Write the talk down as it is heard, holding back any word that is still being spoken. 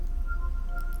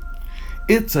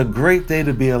It's a great day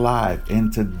to be alive.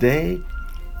 And today,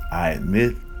 I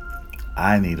admit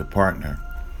I need a partner.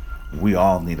 We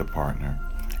all need a partner.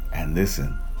 And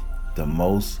listen, the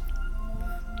most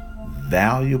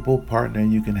valuable partner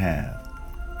you can have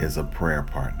is a prayer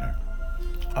partner.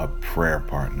 A prayer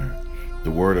partner.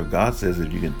 The Word of God says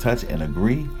if you can touch and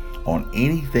agree on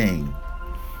anything,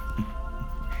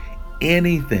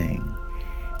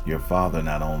 your Father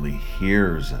not only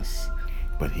hears us,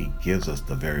 but He gives us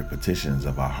the very petitions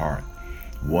of our heart.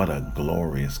 What a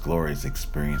glorious, glorious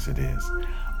experience it is.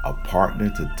 A partner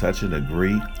to touch and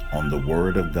agree on the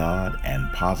Word of God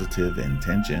and positive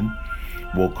intention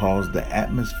will cause the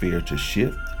atmosphere to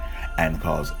shift and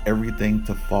cause everything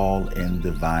to fall in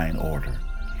divine order.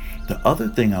 The other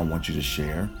thing I want you to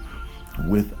share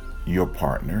with your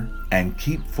partner and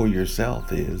keep for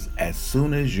yourself is as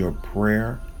soon as your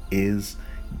prayer is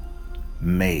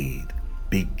made,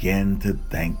 begin to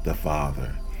thank the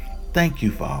Father. Thank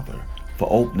you, Father, for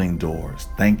opening doors.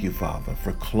 Thank you, Father,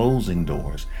 for closing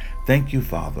doors. Thank you,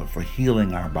 Father, for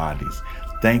healing our bodies.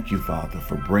 Thank you, Father,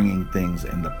 for bringing things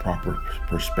in the proper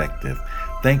perspective.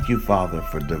 Thank you, Father,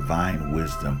 for divine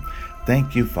wisdom.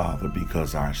 Thank you, Father,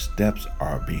 because our steps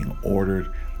are being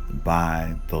ordered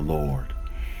by the Lord.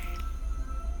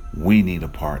 We need a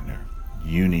partner.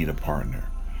 You need a partner.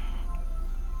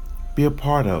 Be a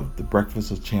part of the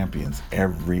Breakfast of Champions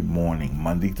every morning,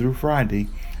 Monday through Friday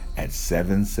at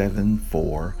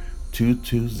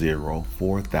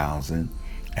 774-220-4000,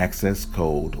 access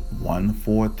code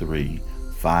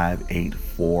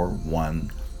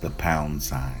 1435841, the pound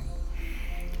sign.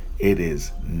 It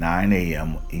is 9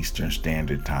 a.m. Eastern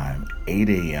Standard Time, 8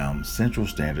 a.m. Central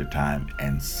Standard Time,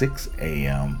 and 6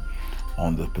 a.m.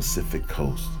 on the Pacific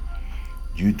Coast.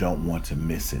 You don't want to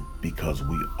miss it because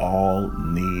we all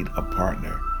need a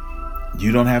partner.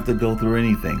 You don't have to go through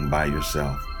anything by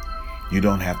yourself. You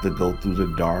don't have to go through the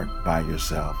dark by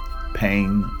yourself.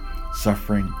 Pain,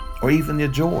 suffering, or even your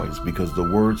joys, because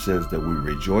the Word says that we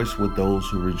rejoice with those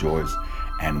who rejoice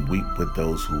and weep with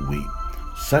those who weep.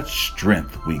 Such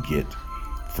strength we get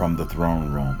from the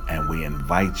throne room, and we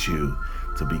invite you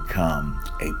to become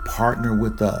a partner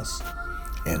with us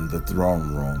in the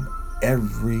throne room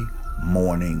every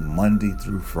morning, Monday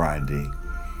through Friday,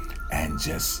 and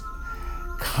just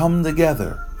come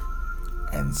together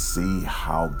and see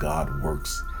how God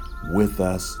works with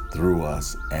us, through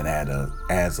us, and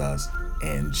as us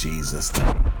in Jesus'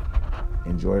 name.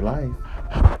 Enjoy life.